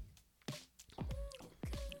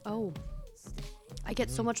 Oh. I get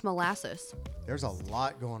so much molasses. There's a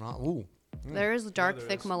lot going on. Ooh, There is dark, there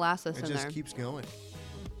thick is. molasses it in just there. keeps going.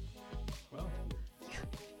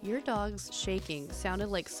 Your dog's shaking sounded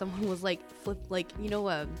like someone was like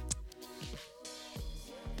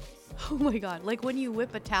oh my god, like when you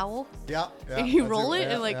whip a towel Yeah. and you that's roll it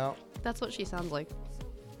Yeah, and like yeah. that's what she sounds like.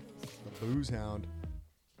 The booze hound.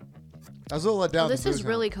 I was a little let down. Oh, with this the is booze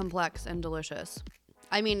really hound. complex and delicious.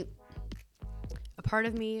 I mean, a part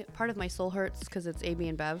of my soul hurts because it's AB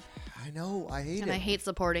and Bev, I know. I hate and it. I hate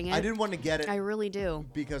supporting it. I didn't want to get it I really do.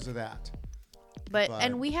 because of that. But But-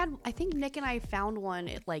 and we had, I think Nick and I found one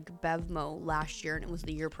at like Bevmo last year, and it was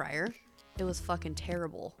the year prior. It was fucking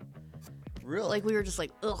terrible. Really? Like we were just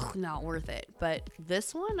like, ugh, not worth it. But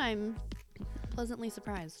this one, I'm pleasantly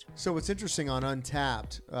surprised. So what's interesting on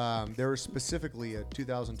Untapped, there was specifically a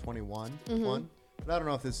 2021 Mm-hmm. one. But I don't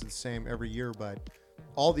know if this is the same every year, but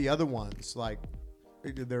all the other ones, like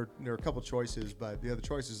there are a couple choices, but the other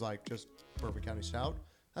choices like just Bourbon County Stout.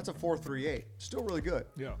 That's a 4.38. Still really good.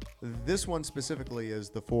 Yeah. This one specifically is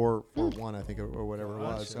the 4.41, I think, or whatever it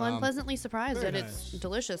was. Well, I'm pleasantly surprised very at its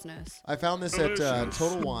deliciousness. I found this at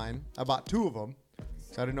Total Wine. I bought 2 of them.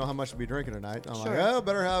 So I didn't know how much to be drinking tonight. I'm Sure. like, oh,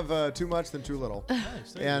 better have too much than too little.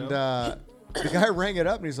 Nice. There you And go. the guy rang it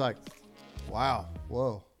up and he's like, wow,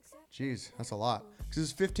 whoa, geez, that's a lot. Because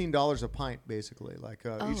it's $15 a pint, basically. Like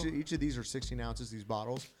each of these are 16 ounces, these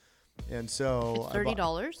bottles. And so It's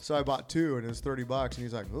 $30? So I bought 2 and it was $30. And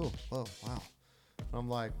he's like, oh, whoa, wow. And I'm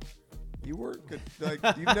like, you work like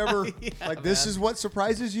you've never like this is what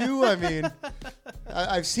surprises you. I mean,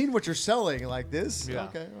 I've seen what you're selling like this. Yeah.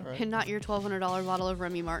 Okay, all right. And not your $1,200 bottle of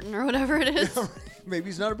Remy Martin or whatever it is. Maybe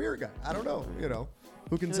he's not a beer guy. I don't know. You know,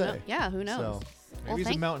 who can Who say? kno- yeah, who knows? So, Maybe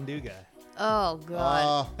he's a Mountain Dew guy. Oh,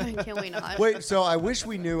 God. Can we not? wait, so I wish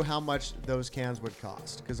we knew how much those cans would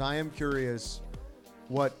cost because I am curious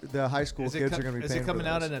what the high school kids are going to be Is paying it coming for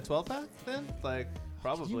out those. in a 12-pack then? Like,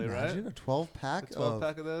 probably, right? Imagine a 12-pack A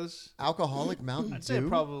 12-pack of those? alcoholic Mountain I'd say Dew?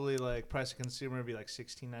 probably like price of consumer would be like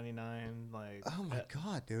 $16.99. Like, Oh my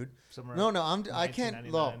God, dude! somewhere No, I can't.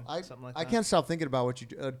 No, $19.99, something like I that. can't stop thinking about what you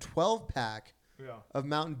do. A 12-pack yeah. of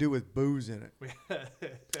Mountain Dew with booze in it.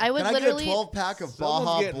 I would Can I get a literally. 12-pack of Someone's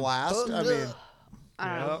Baja getting Blast? I fucked mean,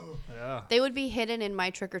 I don't know. Yeah. They would be hidden in my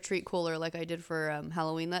trick or treat cooler like I did for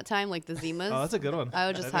Halloween that time, like the Zimas. Oh, that's a good one. I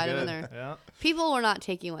would just hide them in there. Yeah. People were not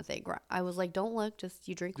taking what they I was like, don't look, just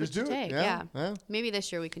you drink Just what you do it. take. Yeah. Maybe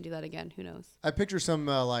this year we can do that again. Who knows? I picture some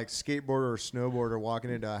like skateboarder or snowboarder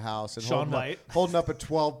walking into a house and Shaun White. holding up a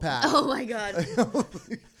 12-pack. Oh my God.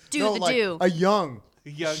 No, a young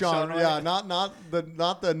Shaun White. Yeah,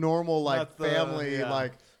 not the normal like Not the- family yeah.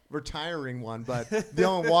 like retiring one, but the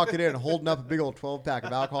one walking in holding up a big old 12-pack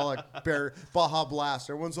of alcoholic Baja Blast.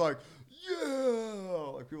 Everyone's like, yeah,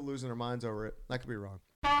 like people losing their minds over it. That could be wrong.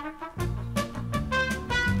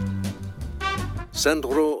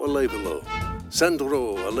 Sandro Alevalo.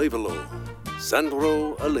 Sandro Alevalo.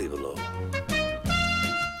 Sandro Alevalo.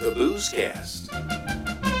 The Boozecast.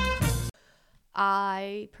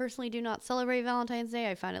 I personally do not celebrate Valentine's Day.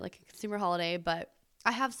 I find it like a consumer holiday, but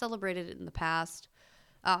I have celebrated it in the past.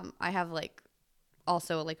 I have like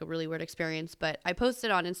also like a really weird experience, but I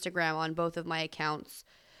posted on Instagram on both of my accounts.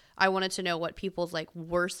 I wanted to know what people's like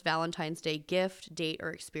worst Valentine's Day gift, date,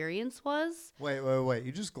 or experience was. Wait.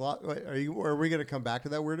 You just are we gonna come back to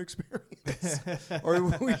that weird experience? Or are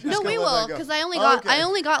we just No, gonna we let will, that go? because I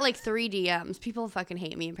only got like 3 DMs. People fucking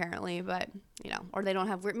hate me apparently, but or they don't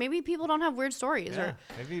have weird. Maybe people don't have weird stories, Yeah.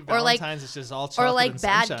 Maybe or like Valentine's is just all chocolate or like and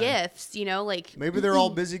bad sunshine. gifts. Like Maybe they're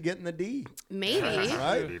all busy getting the D. maybe.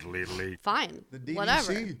 Right? Fine. The DDC.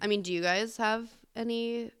 Whatever. I mean, do you guys have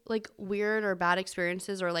any like weird or bad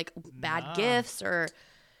experiences or like bad gifts or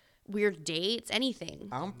weird dates? Anything?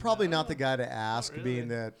 I'm probably not the guy to ask, being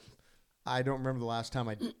that I don't remember the last time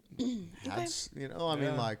I had, I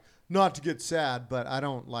mean, like, not to get sad, but I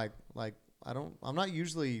don't I'm not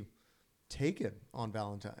usually taken on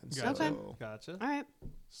Valentine's. Gotcha. Okay. Gotcha. All right.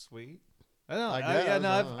 Sweet. I don't know. I guess, I I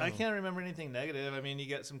don't I know. can't remember anything negative. I mean, you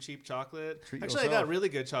get some cheap chocolate. Treat Actually, I yourself. got really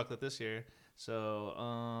good chocolate this year. So,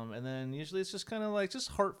 and then usually it's just kind of like just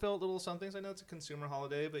heartfelt little somethings. I know it's a consumer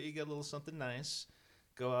holiday, but you get a little something nice.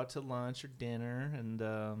 Go out to lunch or dinner and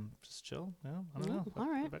just chill. Yeah, I don't know. all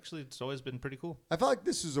right. Actually, it's always been pretty cool. I feel like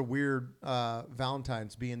this is a weird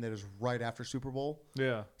Valentine's, being that is right after Super Bowl.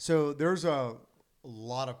 Yeah. So there's a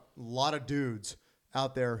lot of dudes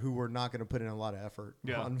out there who were not going to put in a lot of effort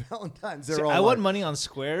on Valentine's. They're all I like, won money on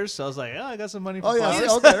Squares, so I was like, I got some money for oh yeah,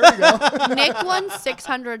 flowers. okay, there you go. Nick won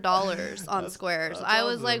 $600 on Squares. I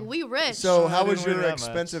was awesome. like, we rich. So I how was didn't win your that much.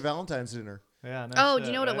 expensive Valentine's dinner? Yeah. No Oh, shit,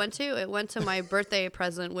 do you know what it right? went to? It went to my birthday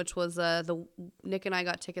present, which was Nick and I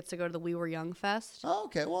got tickets to go to the We Were Young Fest. Oh,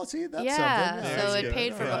 okay, well, see, that's Yeah, something. so There it you paid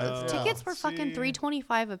go. for Yeah. tickets were fucking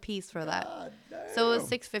 $325 a piece for that. So it was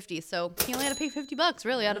 $650. So he only had to pay $50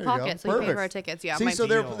 really out of There you go. pocket. So he paid Perfect. for our tickets. Yeah, See, my so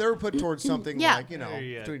they were put towards something Yeah. like, There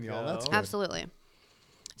you between y'all. go. That's good. Absolutely.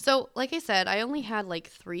 So, like I said, I only had like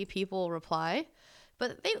 3 people reply,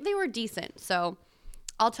 but they were decent. So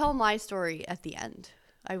I'll tell my story at the end.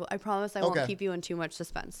 I promise I won't Okay. keep you in too much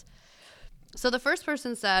suspense. So the first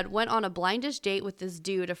person said, went on a blindish date with this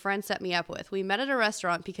dude a friend set me up with. We met at a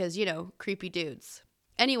restaurant because, creepy dudes.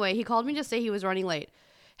 Anyway, he called me to say he was running late.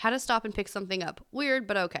 Had to stop and pick something up. Weird,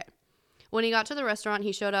 but okay. When he got to the restaurant,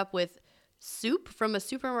 he showed up with soup from a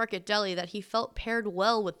supermarket deli that he felt paired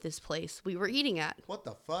well with this place we were eating at. What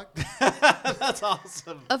the fuck? That's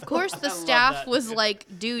awesome. Of course, the staff was like,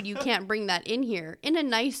 dude, you can't bring that in here, in a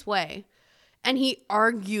nice way. And he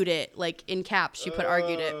argued it, like in caps. She put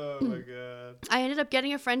argued it. Oh my god. I ended up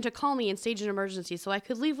getting a friend to call me and stage an emergency so I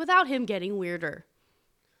could leave without him getting weirder.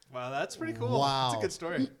 Wow, that's pretty cool. Wow. That's a good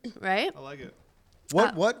story. Right? I like it.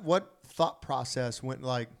 What thought process went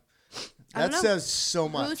like? I don't That know. says so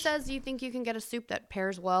much. Who says you think you can get a soup that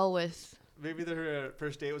pairs well with... Maybe their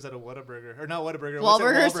first date was at a Whataburger, or not Whataburger.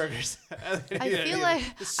 Wahlburgers? Wahlburgers.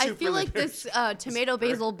 I feel like this tomato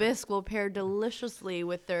basil bisque will pair deliciously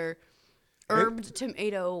with their herbed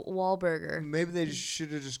tomato Wahlburger. Maybe they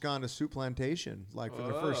should have just gone to Soup Plantation, like for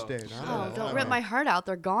the first date. I Oh, know. don't rip my heart out.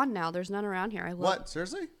 They're gone now. There's none around here. I love. What?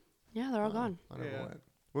 Seriously? Yeah, they're all gone. I never Yeah. went.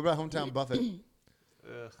 What about Hometown Buffet?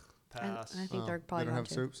 Ugh, I pass. think they're They probably don't gone have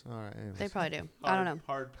too. soups? All right. Anyways. They probably do. I don't know.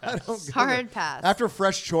 Hard I pass. don't go Hard there. pass. After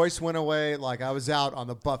Fresh Choice went away, like I was out on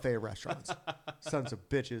the buffet restaurants. Sons of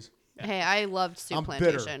bitches. Hey, I loved Soup I'm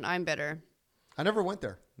bitter. Plantation. I'm bitter. I never went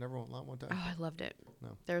there. Never went, not one time. Oh, I loved it.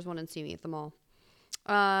 No. There's one in Simi at the mall.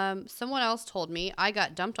 Someone else told me I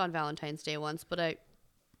got dumped on Valentine's Day once, but I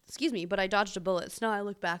dodged a bullet. So now I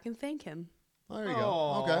look back and thank him. Oh, there you go.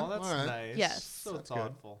 Oh, Okay. that's All right. nice. Yes. So That's good.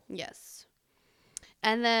 thoughtful. Yes.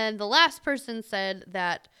 And then the last person said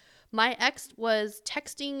that my ex was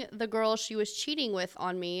texting the girl she was cheating with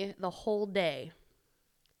on me the whole day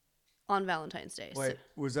on Valentine's Day. Wait,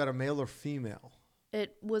 was that a male or female?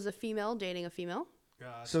 It was a female dating a female.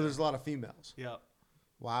 Gotcha. So there's a lot of females. Yep.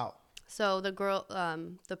 Wow. So the girl,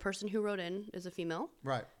 the person who wrote in is a female.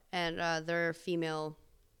 Right. And their female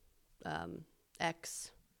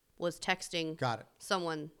ex was texting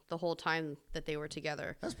someone the whole time that they were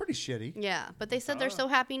together. That's pretty shitty. Yeah, but they said they're so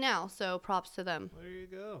happy now, so props to them. There you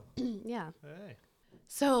go. Yeah. Hey.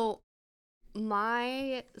 So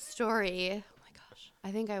my story, oh my gosh,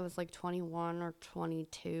 I think I was like 21 or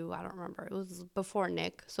 22. I don't remember. It was before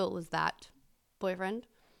Nick, so it was that boyfriend.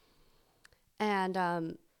 And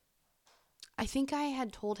I think I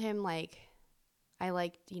had told him, like, I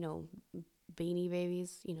liked, Beanie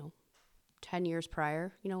Babies, 10 years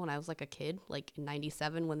prior, when I was like a kid, like in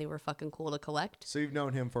 97 when they were fucking cool to collect. So you've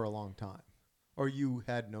known him for a long time, or you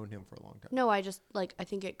had known him for a long time? No, I just I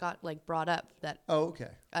think it got like brought up that. Oh,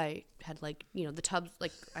 okay. I had the tubs,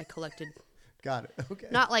 like I collected. Got it. Okay.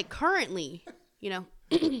 Not like currently, I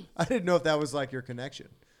didn't know if that was like your connection.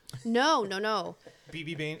 No.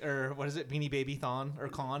 Or what is it? Beanie Baby Thon or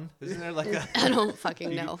Con? Isn't there like a... I don't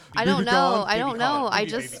fucking know. I don't know. I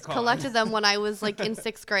just collected them when I was like in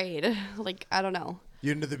 6th grade. Like, I don't know.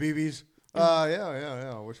 You into the BBs?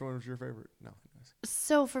 Yeah. Which one was your favorite? No.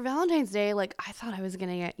 So for Valentine's Day, like I thought I was going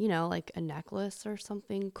to get, like a necklace or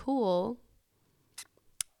something cool.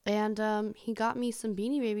 And he got me some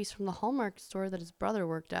Beanie Babies from the Hallmark store that his brother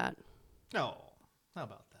worked at. No. How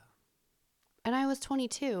about that? And I was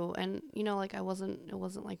 22, and like it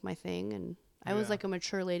wasn't like my thing, and I was like a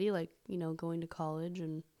mature lady, like going to college,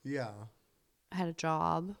 and yeah, I had a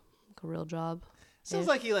job, like a real job. Sounds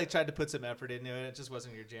like you tried to put some effort into it. It just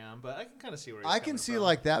wasn't your jam, but I can kind of see where. I can see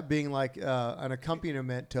like that being like an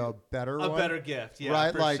accompaniment to a better one. A better gift, yeah,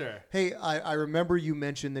 right? For like, sure. Hey, I remember you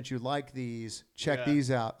mentioned that you like these. Check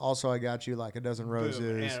these out. Also, I got you like a dozen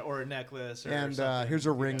roses, or a necklace, and here's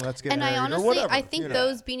a ring. Let's get and married. I honestly, or whatever, I think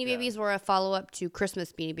those Beanie Babies were a follow up to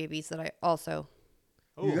Christmas Beanie Babies that I also.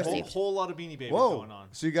 Oh, a whole lot of Beanie Babies going on.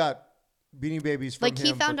 So you got Beanie Babies from him.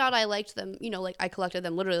 He found out I liked them. Like I collected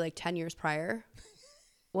them literally like 10 years prior.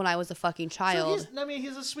 When I was a fucking child. So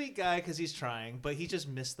he's a sweet guy because he's trying, but he just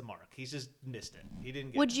missed the mark. He's just missed it. He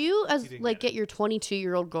didn't get Would it. you get your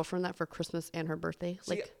 22-year-old girlfriend that for Christmas and her birthday?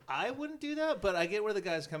 See, I wouldn't do that, but I get where the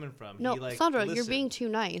guy's coming from. No, he, Sandra, you're being too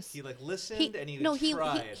nice. He listened and he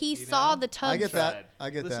tried. He saw the tubs. I get that. I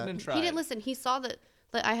get Listen that. And tried. He didn't listen. He saw that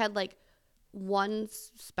I had like one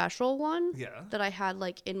special one that I had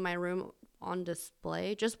like in my room on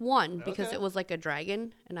display. Just one because it was like a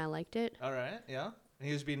dragon and I liked it. All right, yeah.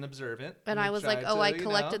 He was being observant. And I was like, I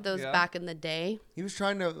collected those back in the day. He was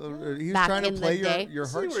trying to play your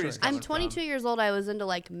heartstrings. I'm 22 years old. I was into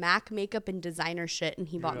like MAC makeup and designer shit, and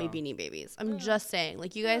he bought me Beanie Babies. I'm just saying.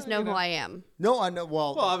 Like, you guys know who I am. No, I know.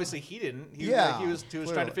 Well, obviously he didn't. He was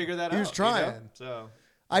trying to figure that out. He was trying. So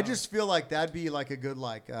I just feel like that'd be like a good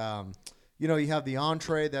you have the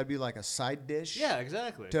entree. That'd be like a side dish. Yeah,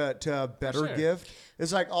 exactly. To a better gift.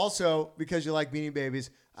 It's like also because you like Beanie Babies.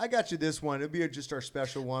 I got you this one. It'll be just our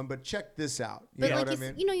special one, but check this out. You know what I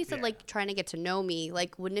mean? You said like trying to get to know me.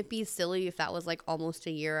 Like, wouldn't it be silly if that was like almost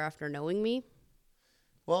a year after knowing me?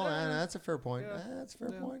 Well, that's a fair point. That's a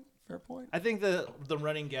fair point. Fair point. I think the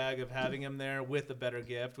running gag of having him there with a better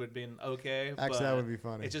gift would have been okay. Actually, that would be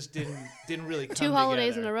funny. It just didn't really come 2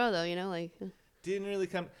 holidays together. in a row, though. Like didn't really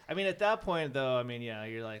come. I mean, at that point, though,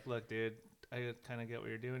 you're like, look, dude, I kind of get what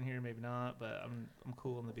you're doing here. Maybe not, but I'm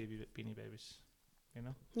cool on the Beanie Babies.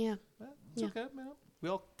 Yeah. It's okay, man. We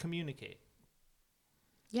all communicate.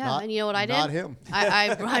 Yeah, and you know what I did? Not him.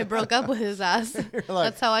 I broke up with his ass.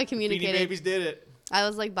 That's how I communicated. Beanie Babies did it. I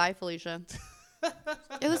was like, bye, Felicia.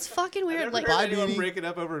 It was fucking weird. I've never heard anyone breaking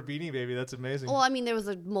up over a Beanie Baby. That's amazing. Well, there was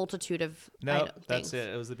a multitude of that's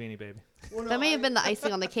it. It was the Beanie Baby. Well, that may have been the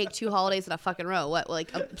icing on the cake. 2 holidays in a fucking row. What,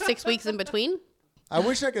 like 6 weeks in between? I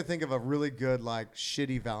wish I could think of a really good, like,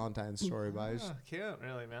 shitty Valentine's story, but I can't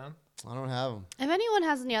really, man. I don't have them. If anyone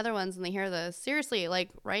has any other ones and they hear this, seriously, like,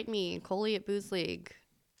 write me, Coley at Booze League.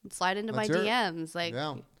 Slide into my DMs. Like,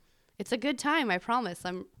 it's a good time, I promise.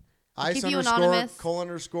 I'll keep you anonymous.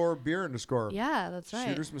 _Cole_beer_. Yeah, that's right.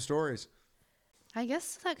 Shoot her some stories. I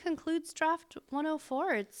guess that concludes Draft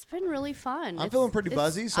 104. It's been really fun. I'm feeling pretty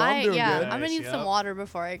buzzy, so I'm doing good. I'm going to need some water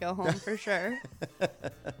before I go home, for sure.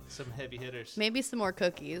 Some heavy hitters. Maybe some more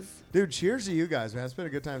cookies. Dude, cheers to you guys, man. It's been a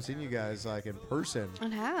good time seeing you guys, like, in person.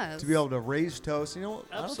 It has. To be able to raise toast.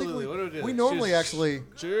 Absolutely. I don't think we normally actually...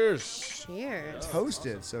 Cheers. Cheers.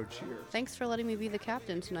 Toasted, so cheers. Thanks for letting me be the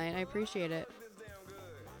captain tonight. I appreciate it.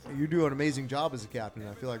 You do an amazing job as a captain.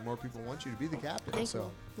 I feel like more people want you to be the captain. Thank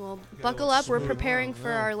you. Well, buckle up. We're preparing for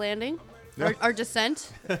our landing, our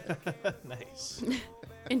descent. Nice.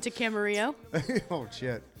 Into Camarillo. Oh,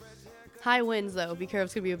 shit. High winds, though. Be careful,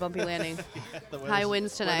 it's going to be a bumpy landing. High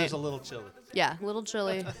winds tonight. Weather's a little chilly. Yeah, a little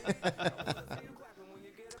chilly.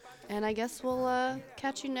 And I guess we'll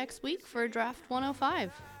catch you next week for Draft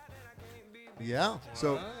 105. Yeah.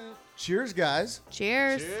 So, cheers, guys.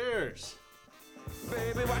 Cheers. Cheers.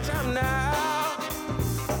 Baby, watch out now.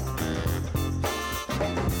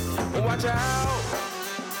 Watch out.